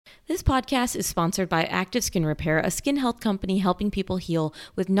This podcast is sponsored by Active Skin Repair, a skin health company helping people heal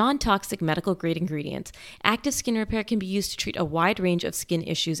with non-toxic medical-grade ingredients. Active Skin Repair can be used to treat a wide range of skin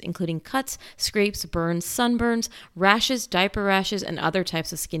issues, including cuts, scrapes, burns, sunburns, rashes, diaper rashes, and other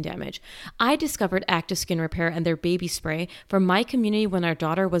types of skin damage. I discovered Active Skin Repair and their baby spray from my community when our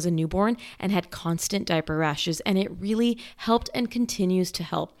daughter was a newborn and had constant diaper rashes, and it really helped and continues to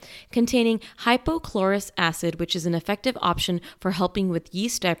help. Containing hypochlorous acid, which is an effective option for helping with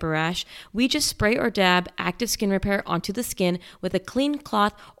yeast diaper rash, we just spray or dab Active Skin Repair onto the skin with a clean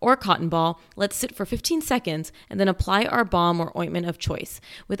cloth or cotton ball, let sit for 15 seconds, and then apply our balm or ointment of choice.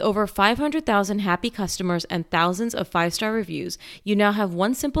 With over 500,000 happy customers and thousands of 5-star reviews, you now have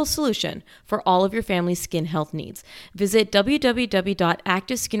one simple solution for all of your family's skin health needs. Visit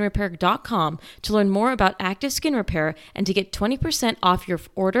www.activeskinrepair.com to learn more about Active Skin Repair and to get 20% off your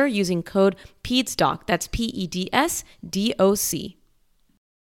order using code PEDSDOC. That's PEDSDOC.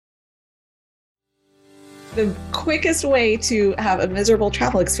 The quickest way to have a miserable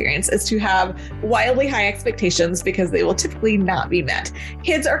travel experience is to have wildly high expectations because they will typically not be met.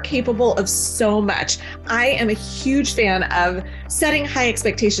 Kids are capable of so much. I am a huge fan of setting high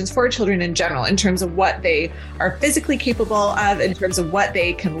expectations for children in general in terms of what they are physically capable of, in terms of what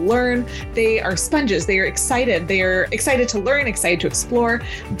they can learn. They are sponges. They are excited. They are excited to learn, excited to explore.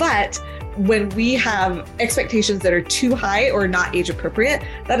 But when we have expectations that are too high or not age appropriate,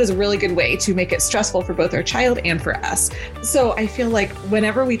 that is a really good way to make it stressful for both our child and for us. So I feel like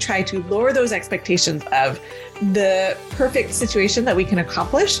whenever we try to lower those expectations of the perfect situation that we can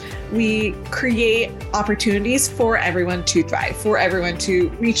accomplish, we create opportunities for everyone to thrive, for everyone to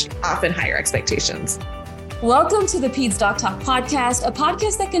reach often higher expectations. Welcome to the Peds Doc Talk podcast, a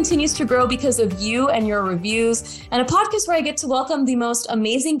podcast that continues to grow because of you and your reviews, and a podcast where I get to welcome the most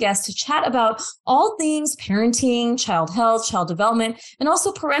amazing guests to chat about all things parenting, child health, child development, and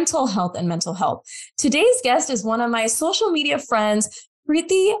also parental health and mental health. Today's guest is one of my social media friends,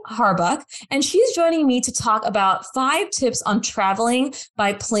 Preeti Harbuck, and she's joining me to talk about 5 tips on traveling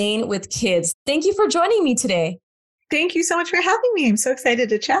by plane with kids. Thank you for joining me today. Thank you so much for having me. I'm so excited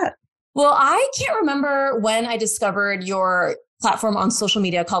to chat. Well, I can't remember when I discovered your platform on social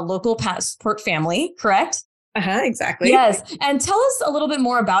media called Local Passport Family, correct? Exactly. Yes. And tell us a little bit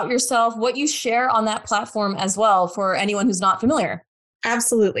more about yourself, what you share on that platform as well for anyone who's not familiar.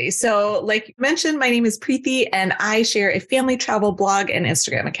 Absolutely. So like you mentioned, my name is Preeti and I share a family travel blog and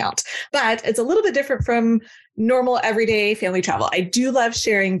Instagram account, but it's a little bit different from normal everyday family travel. I do love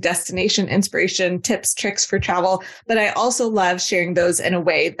sharing destination inspiration, tips, tricks for travel, but I also love sharing those in a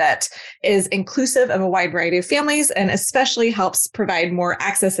way that is inclusive of a wide variety of families and especially helps provide more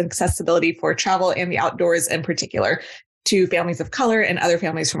access and accessibility for travel and the outdoors in particular to families of color and other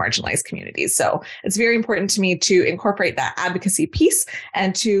families from marginalized communities. So it's very important to me to incorporate that advocacy piece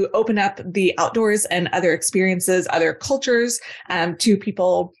and to open up the outdoors and other experiences, other cultures to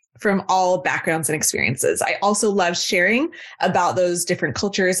people from all backgrounds and experiences. I also love sharing about those different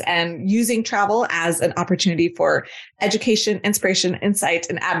cultures and using travel as an opportunity for education, inspiration, insight,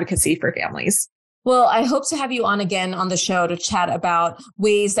 and advocacy for families. Well, I hope to have you on again on the show to chat about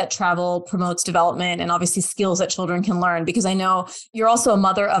ways that travel promotes development and obviously skills that children can learn, because I know you're also a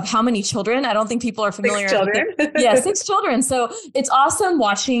mother of how many children? I don't think people are familiar. 6 children. Yeah, 6 children. So it's awesome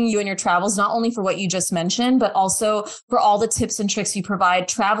watching you and your travels, not only for what you just mentioned, but also for all the tips and tricks you provide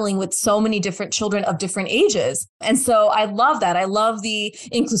traveling with so many different children of different ages. And so I love that. I love the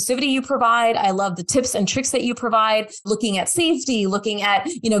inclusivity you provide. I love the tips and tricks that you provide, looking at safety, looking at,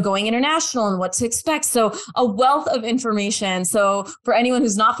 going international and what to expect. So a wealth of information. So for anyone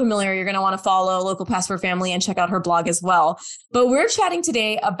who's not familiar, you're going to want to follow Local Passport Family and check out her blog as well. But we're chatting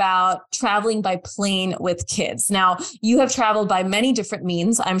today about traveling by plane with kids. Now, you have traveled by many different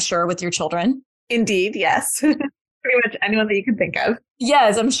means, I'm sure, with your children. Indeed, yes. Pretty much anyone that you can think of.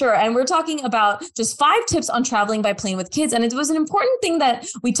 Yes, I'm sure. And we're talking about just 5 tips on traveling by plane with kids. And it was an important thing that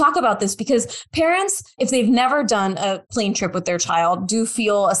we talk about this because parents, if they've never done a plane trip with their child, do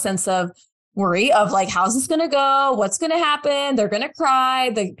feel a sense of worry of like, how's this going to go? What's going to happen? They're going to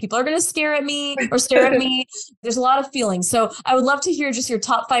cry. The people are going to stare at me. There's a lot of feelings. So I would love to hear just your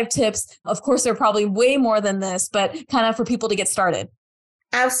top 5 tips. Of course, there are probably way more than this, but kind of for people to get started.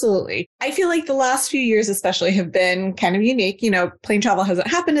 Absolutely. I feel like the last few years especially have been kind of unique. Plane travel hasn't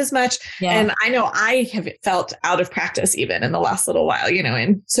happened as much. Yeah. And I know I have felt out of practice even in the last little while,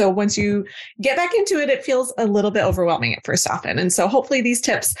 and so once you get back into it, it feels a little bit overwhelming at first often. And so hopefully these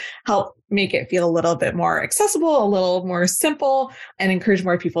tips help make it feel a little bit more accessible, a little more simple, and encourage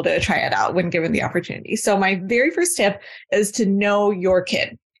more people to try it out when given the opportunity. So my very first tip is to know your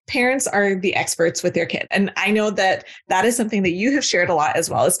kid. parents are the experts with their kid. And I know that that is something that you have shared a lot as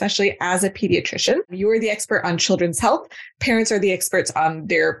well, especially as a pediatrician. You are the expert on children's health. Parents are the experts on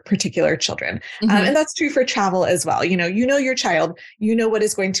their particular children. And that's true for travel as well. You know your child, you know what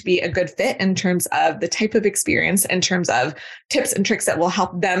is going to be a good fit in terms of the type of experience, in terms of tips and tricks that will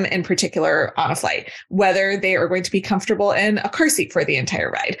help them in particular on a flight, whether they are going to be comfortable in a car seat for the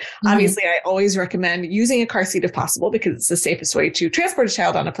entire ride. Obviously, I always recommend using a car seat if possible, because it's the safest way to transport a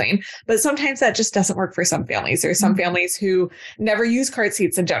child on a plane. But sometimes that just doesn't work for some families. There's some families who never use car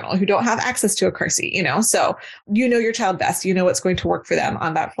seats in general, who don't have access to a car seat, so you know your child best. You know what's going to work for them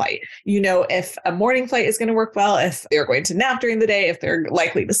on that flight. You know if a morning flight is going to work well, if they're going to nap during the day, if they're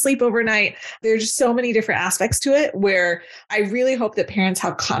likely to sleep overnight. There's just so many different aspects to it where I really hope that parents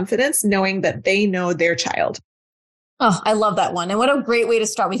have confidence knowing that they know their child. Oh, I love that one. And what a great way to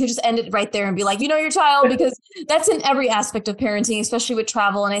start. We could just end it right there and be like, you know your child, because that's in every aspect of parenting, especially with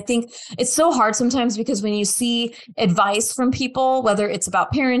travel. And I think it's so hard sometimes because when you see advice from people, whether it's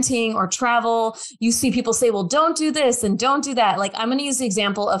about parenting or travel, you see people say, well, don't do this and don't do that. Like, I'm going to use the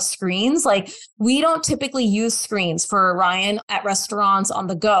example of screens. Like, we don't typically use screens for Ryan at restaurants on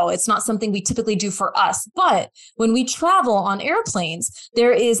the go. It's not something we typically do for us. But when we travel on airplanes,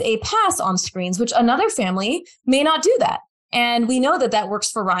 there is a pass on screens, which another family may not do that. And we know that that works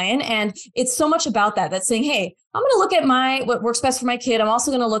for Ryan. And it's so much about that's saying, hey, I'm going to look at what works best for my kid. I'm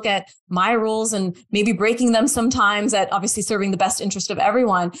also going to look at my rules and maybe breaking them sometimes at obviously serving the best interest of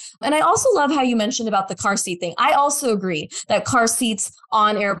everyone. And I also love how you mentioned about the car seat thing. I also agree that car seats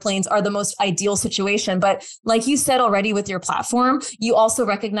on airplanes are the most ideal situation. But like you said already with your platform, you also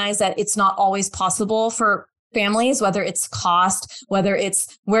recognize that it's not always possible for families, whether it's cost, whether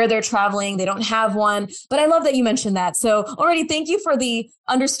it's where they're traveling, they don't have one. But I love that you mentioned that. So already, thank you for the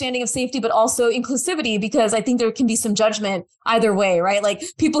understanding of safety, but also inclusivity, because I think there can be some judgment either way, right? Like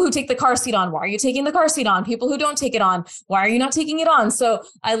people who take the car seat on, why are you taking the car seat on? People who don't take it on, why are you not taking it on? So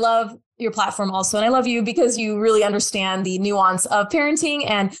I love your platform also. And I love you because you really understand the nuance of parenting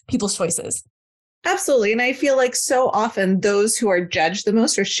and people's choices. Absolutely. And I feel like so often those who are judged the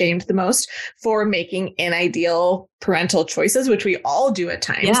most or shamed the most for making unideal parental choices, which we all do at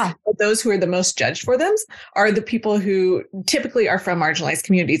times, but those who are the most judged for them are the people who typically are from marginalized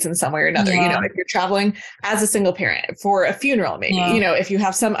communities in some way or another. If you're traveling as a single parent for a funeral, maybe, if you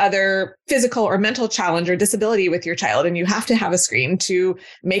have some other physical or mental challenge or disability with your child and you have to have a screen to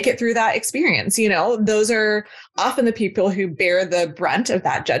make it through that experience, those are often the people who bear the brunt of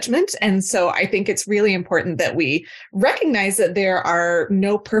that judgment. And so I think it's really important that we recognize that there are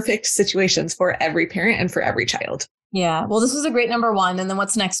no perfect situations for every parent and for every child. Yeah. Well, this was a great number one. And then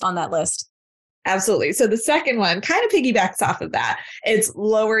what's next on that list? Absolutely. So the second one kind of piggybacks off of that. It's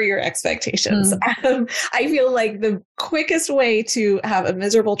lower your expectations. I feel like the quickest way to have a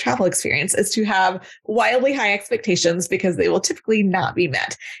miserable travel experience is to have wildly high expectations because they will typically not be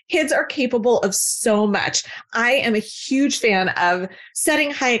met. Kids are capable of so much. I am a huge fan of setting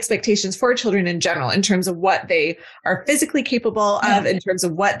high expectations for children in general, in terms of what they are physically capable of, in terms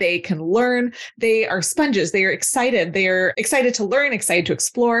of what they can learn. They are sponges. They are excited. They are excited to learn, excited to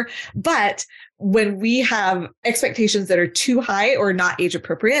explore. But when we have expectations that are too high or not age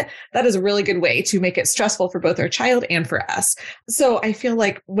appropriate, that is a really good way to make it stressful for both our child and for us. So I feel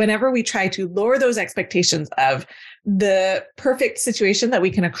like whenever we try to lower those expectations of the perfect situation that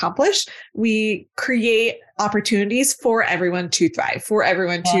we can accomplish, we create opportunities for everyone to thrive, for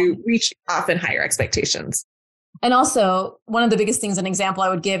everyone to reach often higher expectations. And also, one of the biggest things, an example I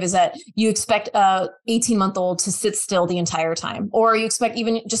would give is that you expect a 18-month-old to sit still the entire time, or you expect,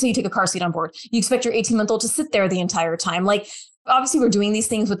 even just say you take a car seat on board, you expect your 18-month-old to sit there the entire time. Like, obviously we're doing these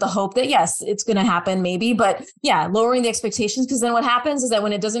things with the hope that yes, it's going to happen maybe, but lowering the expectations, because then what happens is that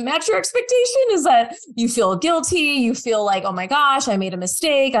when it doesn't match your expectation is that you feel guilty. You feel like, oh my gosh, I made a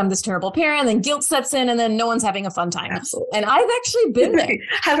mistake. I'm this terrible parent. Then guilt sets in and then no one's having a fun time. Absolutely. And I've actually been there.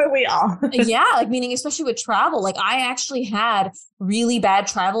 Haven't we all? Like meaning, especially with travel, like I actually had really bad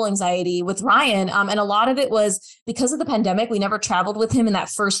travel anxiety with Ryan. And a lot of it was because of the pandemic. We never traveled with him in that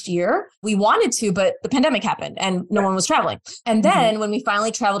first year. We wanted to, but the pandemic happened and no one was traveling. And then when we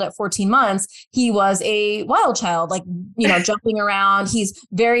finally traveled at 14 months, he was a wild child, like, jumping around. He's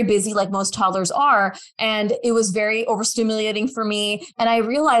very busy, like most toddlers are. And it was very overstimulating for me. And I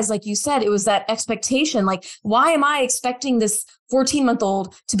realized, like you said, it was that expectation. Like, why am I expecting this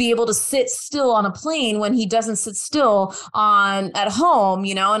 14-month-old to be able to sit still on a plane when he doesn't sit still at home,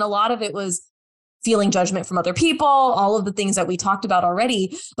 and a lot of it was feeling judgment from other people, all of the things that we talked about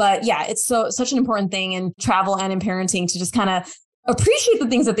already. But it's such an important thing in travel and in parenting to just kind of appreciate the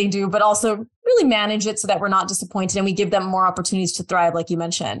things that they do, but also really manage it so that we're not disappointed and we give them more opportunities to thrive, like you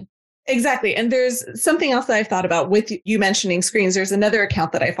mentioned. Exactly. And there's something else that I've thought about with you mentioning screens. There's another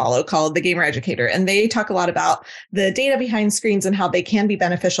account that I follow called The Gamer Educator, and they talk a lot about the data behind screens and how they can be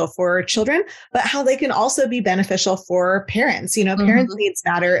beneficial for children, but how they can also be beneficial for parents. Parents' needs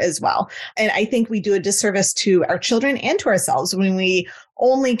matter as well. And I think we do a disservice to our children and to ourselves when we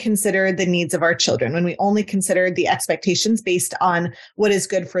only consider the needs of our children, when we only consider the expectations based on what is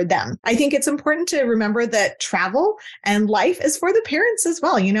good for them. I think it's important to remember that travel and life is for the parents as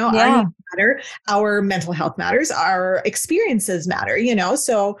well. Our needs matter, our mental health matters, our experiences matter,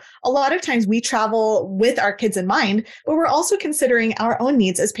 So a lot of times we travel with our kids in mind, but we're also considering our own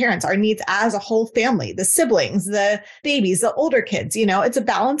needs as parents, our needs as a whole family, the siblings, the babies, the older kids. It's a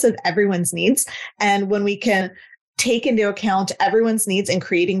balance of everyone's needs. And when we can take into account everyone's needs and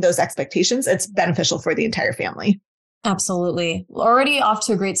creating those expectations, it's beneficial for the entire family. Absolutely. Already off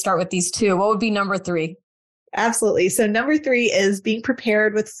to a great start with these two. What would be number 3? Absolutely. So number 3 is being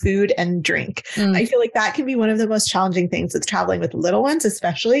prepared with food and drink. I feel like that can be one of the most challenging things with traveling with little ones,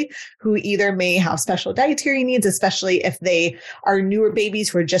 especially who either may have special dietary needs, especially if they are newer babies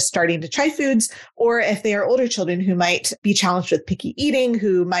who are just starting to try foods, or if they are older children who might be challenged with picky eating,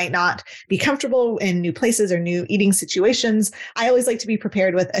 who might not be comfortable in new places or new eating situations. I always like to be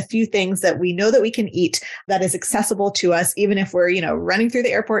prepared with a few things that we know that we can eat that is accessible to us, even if we're, running through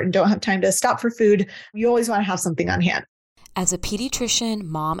the airport and don't have time to stop for food. You always want to have something on hand. As a pediatrician,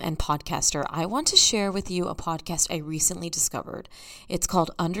 mom, and podcaster, I want to share with you a podcast I recently discovered. It's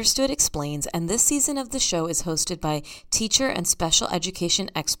called Understood Explains, and this season of the show is hosted by teacher and special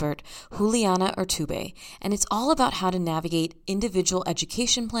education expert Juliana Urtubey, and it's all about how to navigate individual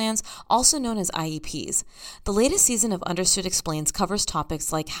education plans, also known as IEPs. The latest season of Understood Explains covers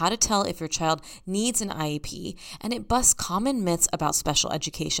topics like how to tell if your child needs an IEP, and it busts common myths about special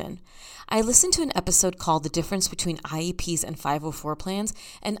education. I listened to an episode called The Difference Between IEPs and 504 plans,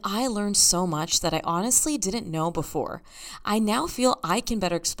 and I learned so much that I honestly didn't know before. I now feel I can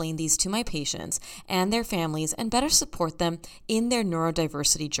better explain these to my patients and their families and better support them in their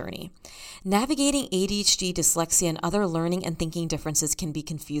neurodiversity journey. Navigating ADHD, dyslexia, and other learning and thinking differences can be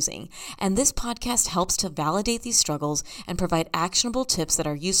confusing, and this podcast helps to validate these struggles and provide actionable tips that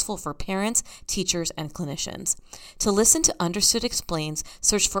are useful for parents, teachers, and clinicians. To listen to Understood Explains,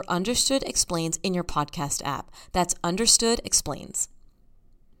 search for Understood Explains in your podcast app. That's Understood Explains.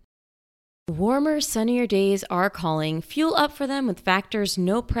 Warmer, sunnier days are calling. Fuel up for them with Factor's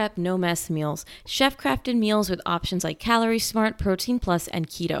no prep, no mess meals. Chef-crafted meals with options like Calorie Smart, Protein Plus, and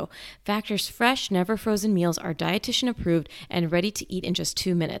Keto. Factor's fresh, never frozen meals are dietitian approved and ready to eat in just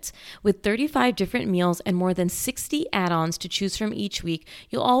 2 minutes. With 35 different meals and more than 60 add-ons to choose from each week,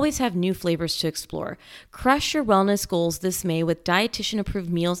 you'll always have new flavors to explore. Crush your wellness goals this May with dietitian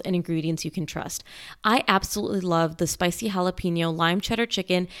approved meals and ingredients you can trust. I absolutely love the spicy jalapeno, lime cheddar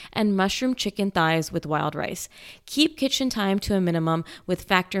chicken, and mushroom chicken thighs with wild rice. Keep kitchen time to a minimum with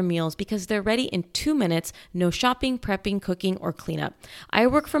Factor meals because they're ready in 2 minutes, no shopping, prepping, cooking, or cleanup. I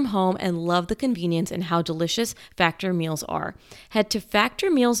work from home and love the convenience and how delicious Factor meals are. Head to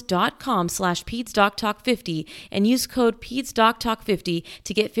factormeals.com/PedsDocTalk50 and use code PedsDocTalk50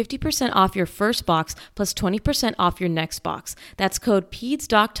 to get 50% off your first box plus 20% off your next box. That's code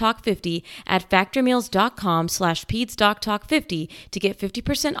PedsDocTalk50 at factormeals.com/PedsDocTalk50 to get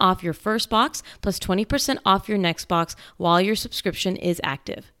 50% off your first box plus 20% off your next box while your subscription is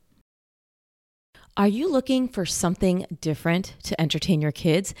active. Are you looking for something different to entertain your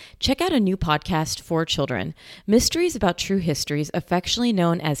kids? Check out a new podcast for children. Mysteries About True Histories, affectionately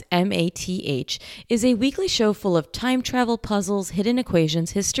known as MATH, is a weekly show full of time travel, puzzles, hidden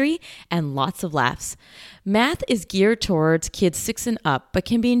equations, history, and lots of laughs. Math is geared towards kids 6 and up, but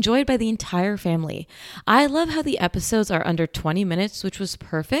can be enjoyed by the entire family. I love how the episodes are under 20 minutes, which was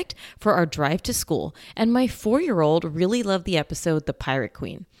perfect for our drive to school, and my 4-year-old really loved the episode The Pirate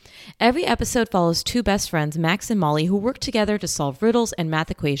Queen. Every episode follows 2 best friends, Max and Molly, who work together to solve riddles and math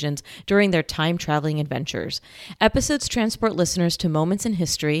equations during their time-traveling adventures. Episodes transport listeners to moments in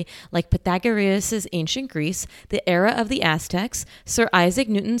history like Pythagoras' ancient Greece, the era of the Aztecs, Sir Isaac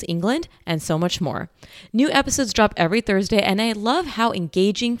Newton's England, and so much more. New episodes drop every Thursday, and I love how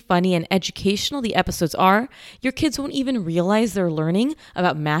engaging, funny, and educational the episodes are. Your kids won't even realize they're learning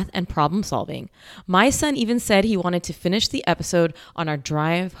about math and problem solving. My son even said he wanted to finish the episode on our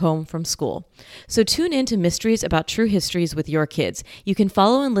drive home from school. So tune in to Mysteries About True Histories with your kids. You can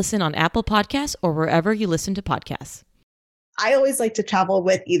follow and listen on Apple Podcasts or wherever you listen to podcasts. I always like to travel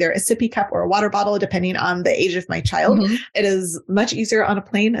with either a sippy cup or a water bottle, depending on the age of my child. It is much easier on a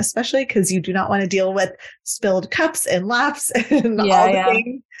plane, especially because you do not want to deal with spilled cups and laps and all the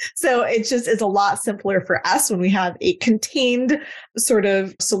things. So it just is a lot simpler for us when we have a contained sort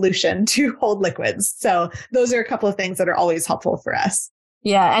of solution to hold liquids. So those are a couple of things that are always helpful for us.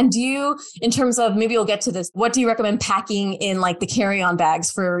 Yeah. And do you, in terms of, maybe we'll get to this, what do you recommend packing in like the carry-on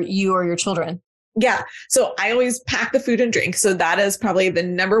bags for you or your children? Yeah. So I always pack the food and drink. So that is probably the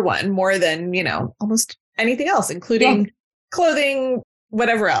number one, more than, almost anything else, including clothing,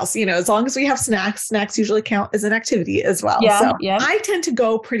 whatever else, as long as we have snacks usually count as an activity as well. I tend to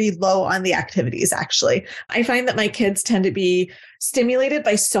go pretty low on the activities, actually. I find that my kids tend to be stimulated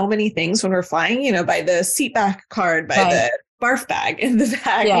by so many things when we're flying, by the seat back card, by the barf bag in the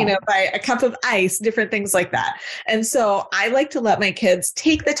bag, by a cup of ice, different things like that. And so I like to let my kids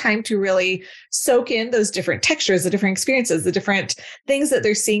take the time to really soak in those different textures, the different experiences, the different things that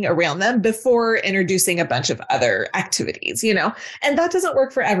they're seeing around them before introducing a bunch of other activities, and that doesn't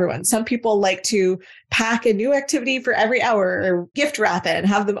work for everyone. Some people like to pack a new activity for every hour or gift wrap it and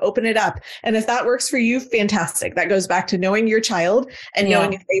have them open it up. And if that works for you, fantastic. That goes back to knowing your child and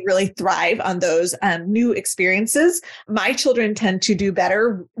knowing if they really thrive on those new experiences. My children tend to do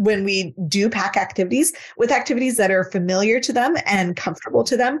better when we do pack activities with activities that are familiar to them and comfortable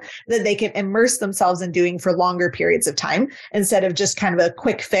to them, that they can immerse themselves in doing for longer periods of time instead of just kind of a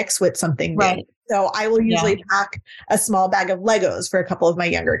quick fix with something new. So I will usually pack a small bag of Legos for a couple of my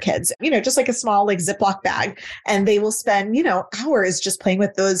younger kids, just like a small like Ziploc bag. And they will spend, hours just playing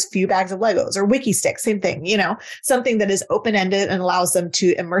with those few bags of Legos, or Wiki Sticks, same thing, something that is open-ended and allows them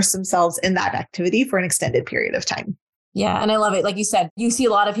to immerse themselves in that activity for an extended period of time. Yeah. And I love it. Like you said, you see a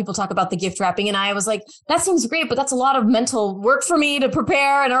lot of people talk about the gift wrapping. And I was like, that seems great, but that's a lot of mental work for me to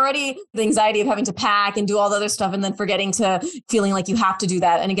prepare, and already the anxiety of having to pack and do all the other stuff and then forgetting to feeling like you have to do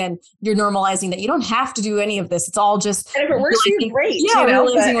that. And again, you're normalizing that you don't have to do any of this. It's all just. And if it works for you, great. Yeah,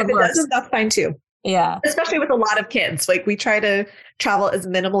 realizing if it doesn't, that's fine too. Yeah. Especially with a lot of kids. Like we try to travel as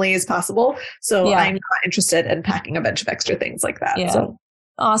minimally as possible. So I'm not interested in packing a bunch of extra things like that. Yeah. So.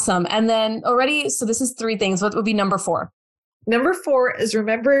 Awesome. And then so this is 3 things. What would be number 4? Number 4 is,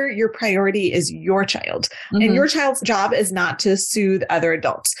 remember, your priority is your child, and your child's job is not to soothe other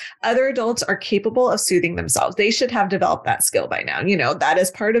adults. Other adults are capable of soothing themselves. They should have developed that skill by now. That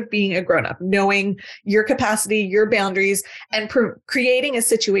is part of being a grown-up, knowing your capacity, your boundaries, and creating a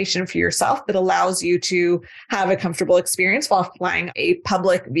situation for yourself that allows you to have a comfortable experience while flying a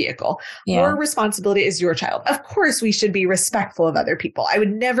public vehicle. Your responsibility is your child. Of course, we should be respectful of other people. I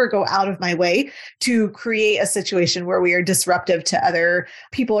would never go out of my way to create a situation where we are disruptive to other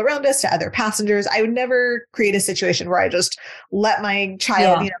people around us, to other passengers. I would never create a situation where I just let my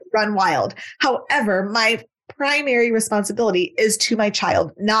child, run wild. However, my primary responsibility is to my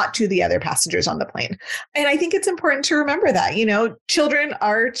child, not to the other passengers on the plane. And I think it's important to remember that, children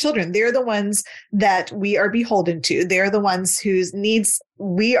are children. They're the ones that we are beholden to. They're the ones whose needs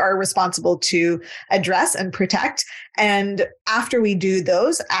we are responsible to address and protect. And after we do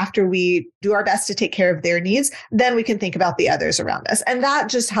those, after we do our best to take care of their needs, then we can think about the others around us. And that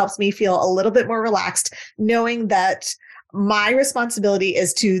just helps me feel a little bit more relaxed, knowing that my responsibility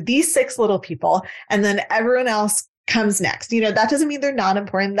is to these 6 little people, and then everyone else comes next. That doesn't mean they're not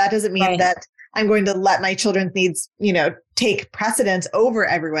important. That doesn't mean that I'm going to let my children's needs, take precedence over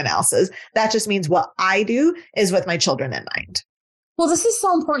everyone else's. That just means what I do is with my children in mind. Well, this is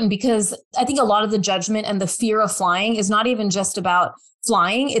so important because I think a lot of the judgment and the fear of flying is not even just about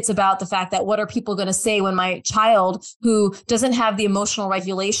flying. It's about the fact that what are people going to say when my child, who doesn't have the emotional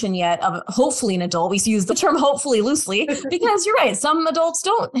regulation yet of hopefully an adult, we use the term hopefully loosely, because you're right. Some adults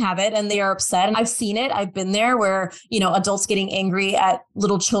don't have it and they are upset. And I've seen it. I've been there where, adults getting angry at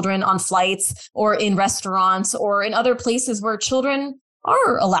little children on flights or in restaurants or in other places where children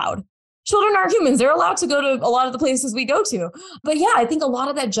are allowed. Children are humans. They're allowed to go to a lot of the places we go to. But yeah, I think a lot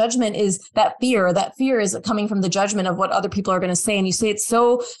of that judgment is that fear. That fear is coming from the judgment of what other people are going to say. And you say it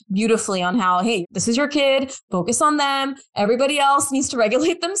so beautifully on how, hey, this is your kid, focus on them. Everybody else needs to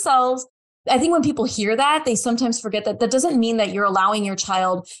regulate themselves. I think when people hear that, they sometimes forget that that doesn't mean that you're allowing your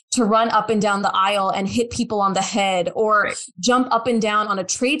child to run up and down the aisle and hit people on the head or jump up and down on a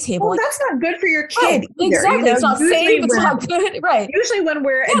tray table. Well, that's not good for your kid. Right. Exactly. It's not safe. It's not good. Right. Usually when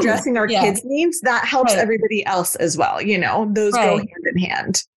we're addressing our kids' needs, that helps everybody else as well. Those go hand in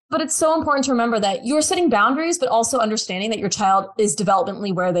hand. But it's so important to remember that you're setting boundaries, but also understanding that your child is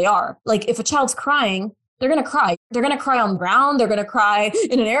developmentally where they are. Like if a child's crying, they're going to cry. They're going to cry on the ground. They're going to cry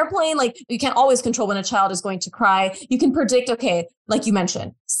in an airplane. Like you can't always control when a child is going to cry. You can predict, okay, like you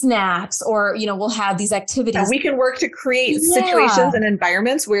mentioned, snacks, or, we'll have these activities. We can work to create situations and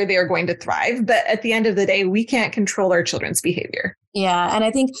environments where they are going to thrive. But at the end of the day, we can't control our children's behavior. Yeah. And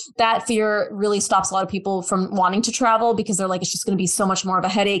I think that fear really stops a lot of people from wanting to travel because they're like, it's just going to be so much more of a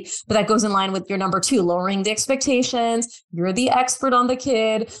headache. But that goes in line with your number 2, lowering the expectations. You're the expert on the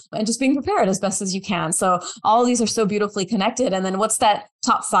kid and just being prepared as best as you can. So all of these are so beautifully connected. And then what's that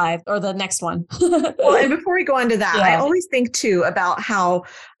top 5 or the next one? Well, and before we go on to that, I always think too about how,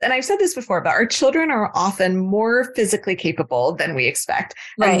 and I've said this before, but our children are often more physically capable than we expect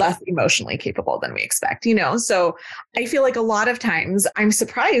and less emotionally capable than we expect, So I feel like a lot of times I'm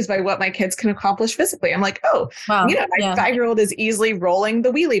surprised by what my kids can accomplish physically. I'm like, oh, wow. My 5-year-old is easily rolling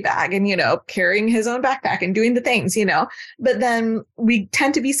the wheelie bag and, carrying his own backpack and doing the things, but then we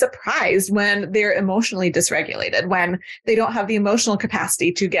tend to be surprised when they're emotionally dysregulated, when they don't have the emotional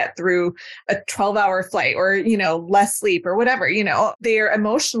capacity to get through a 12-hour flight or, less sleep or whatever, they're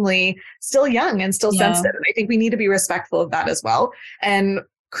emotionally still young and still sensitive. And I think we need to be respectful of that as well and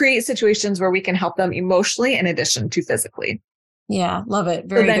create situations where we can help them emotionally in addition to physically. Yeah, love it.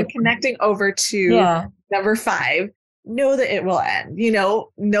 Very so then good. Connecting over to number 5, know that it will end.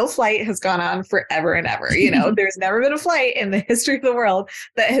 No flight has gone on forever and ever. There's never been a flight in the history of the world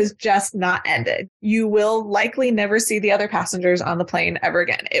that has just not ended. You will likely never see the other passengers on the plane ever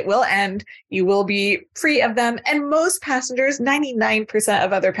again. It will end. You will be free of them. And most passengers, 99%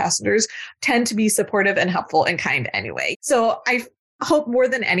 of other passengers, tend to be supportive and helpful and kind anyway. So I hope more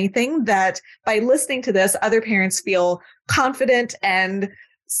than anything that by listening to this, other parents feel confident and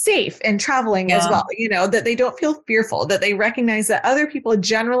safe in traveling as well, that they don't feel fearful, that they recognize that other people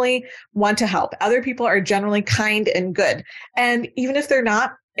generally want to help. Other people are generally kind and good. And even if they're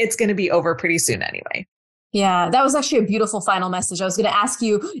not, it's going to be over pretty soon anyway. Yeah, that was actually a beautiful final message. I was going to ask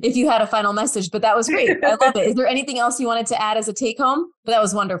you if you had a final message, but that was great. I love it. Is there anything else you wanted to add as a take home? But that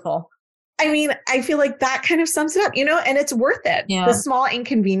was wonderful. I mean, I feel like that kind of sums it up, and it's worth it. Yeah. The small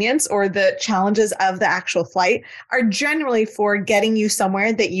inconvenience or the challenges of the actual flight are generally for getting you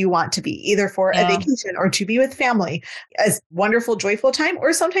somewhere that you want to be, either for a vacation or to be with family, a wonderful, joyful time,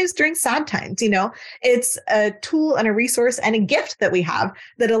 or sometimes during sad times. It's a tool and a resource and a gift that we have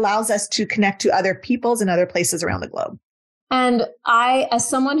that allows us to connect to other peoples and other places around the globe. And I, as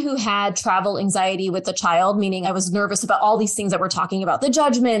someone who had travel anxiety with a child, meaning I was nervous about all these things that we're talking about, the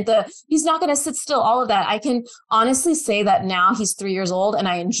judgment, he's not going to sit still, all of that. I can honestly say that now he's 3 years old and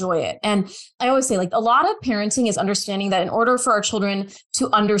I enjoy it. And I always say, like, a lot of parenting is understanding that in order for our children to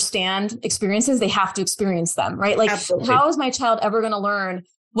understand experiences, they have to experience them, right? Like, absolutely. How is my child ever going to learn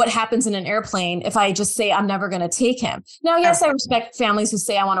what happens in an airplane if I just say I'm never going to take him? Now, yes, I respect families who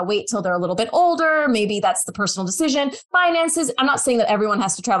say I want to wait till they're a little bit older. Maybe that's the personal decision. Finances. I'm not saying that everyone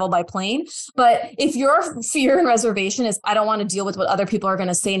has to travel by plane, but if your fear and reservation is I don't want to deal with what other people are going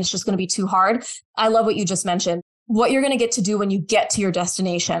to say and it's just going to be too hard, I love what you just mentioned. What you're going to get to do when you get to your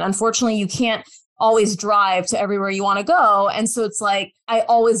destination. Unfortunately, you can't always drive to everywhere you want to go. And so it's like, I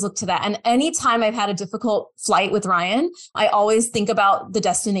always look to that. And anytime I've had a difficult flight with Ryan, I always think about the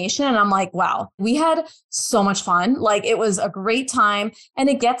destination and I'm like, wow, we had so much fun. Like, it was a great time and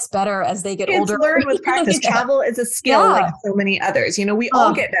it gets better as they get older. Learn with practice. Travel is a skill like so many others. We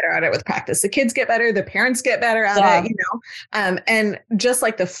all get better at it with practice. The kids get better, the parents get better at it, and just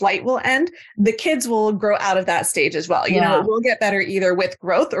like the flight will end, the kids will grow out of that stage as well. It will get better either with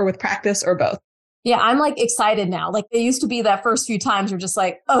growth or with practice or both. Yeah, I'm like excited now. Like, it used to be that first few times you're just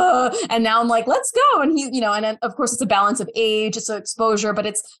like, and now I'm like, let's go. And and then, of course it's a balance of age, it's an exposure, but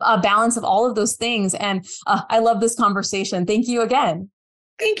it's a balance of all of those things. And I love this conversation. Thank you again.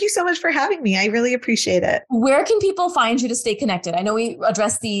 Thank you so much for having me. I really appreciate it. Where can people find you to stay connected? I know we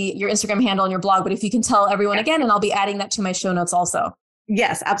addressed your Instagram handle and your blog, but if you can tell everyone again, and I'll be adding that to my show notes also.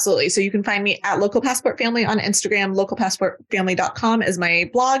 Yes, absolutely. So you can find me at Local Passport Family on Instagram. Localpassportfamily.com is my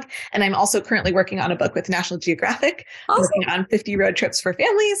blog. And I'm also currently working on a book with National Geographic, working on 50 road trips for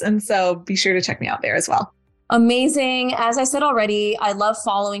families. And so be sure to check me out there as well. Amazing. As I said already, I love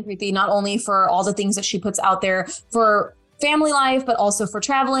following Preeti, not only for all the things that she puts out there for family life, but also for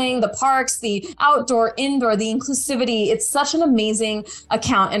traveling, the parks, the outdoor, indoor, the inclusivity. It's such an amazing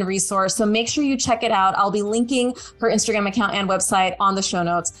account and resource. So make sure you check it out. I'll be linking her Instagram account and website on the show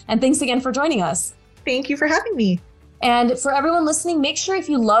notes. And thanks again for joining us. Thank you for having me. And for everyone listening, make sure if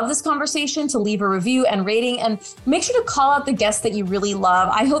you love this conversation to leave a review and rating, and make sure to call out the guests that you really love.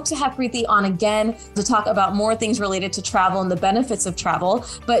 I hope to have Preeti on again to talk about more things related to travel and the benefits of travel.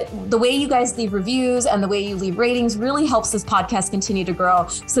 But the way you guys leave reviews and the way you leave ratings really helps this podcast continue to grow.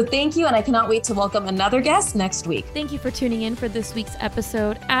 So thank you. And I cannot wait to welcome another guest next week. Thank you for tuning in for this week's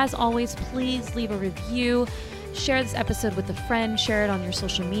episode. As always, please leave a review. Share this episode with a friend, share it on your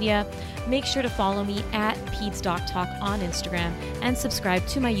social media. Make sure to follow me at Peds Doc Talk on Instagram and subscribe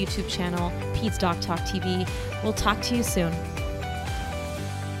to my YouTube channel, Peds Doc Talk TV. We'll talk to you soon.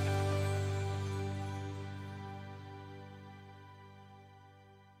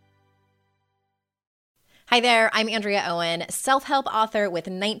 Hi there, I'm Andrea Owen, self-help author with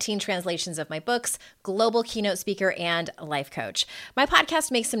 19 translations of my books, global keynote speaker, and life coach. My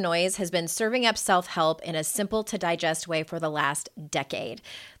podcast, Make Some Noise, has been serving up self-help in a simple to digest way for the last decade.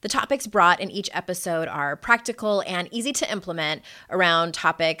 The topics brought in each episode are practical and easy to implement around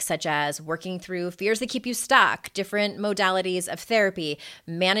topics such as working through fears that keep you stuck, different modalities of therapy,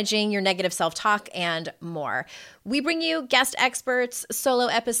 managing your negative self-talk, and more. We bring you guest experts, solo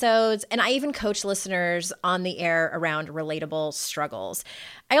episodes, and I even coach listeners on the air around relatable struggles.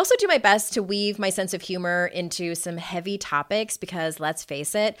 I also do my best to weave my sense of humor into some heavy topics because, let's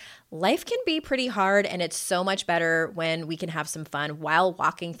face it, life can be pretty hard, and it's so much better when we can have some fun while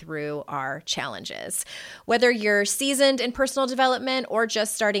walking through our challenges. Whether you're seasoned in personal development or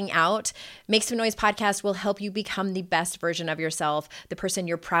just starting out, Make Some Noise podcast will help you become the best version of yourself, the person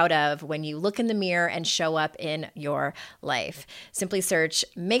you're proud of when you look in the mirror and show up in your life. Simply search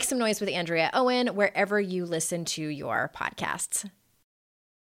Make Some Noise with Andrea Owen wherever you listen to your podcasts.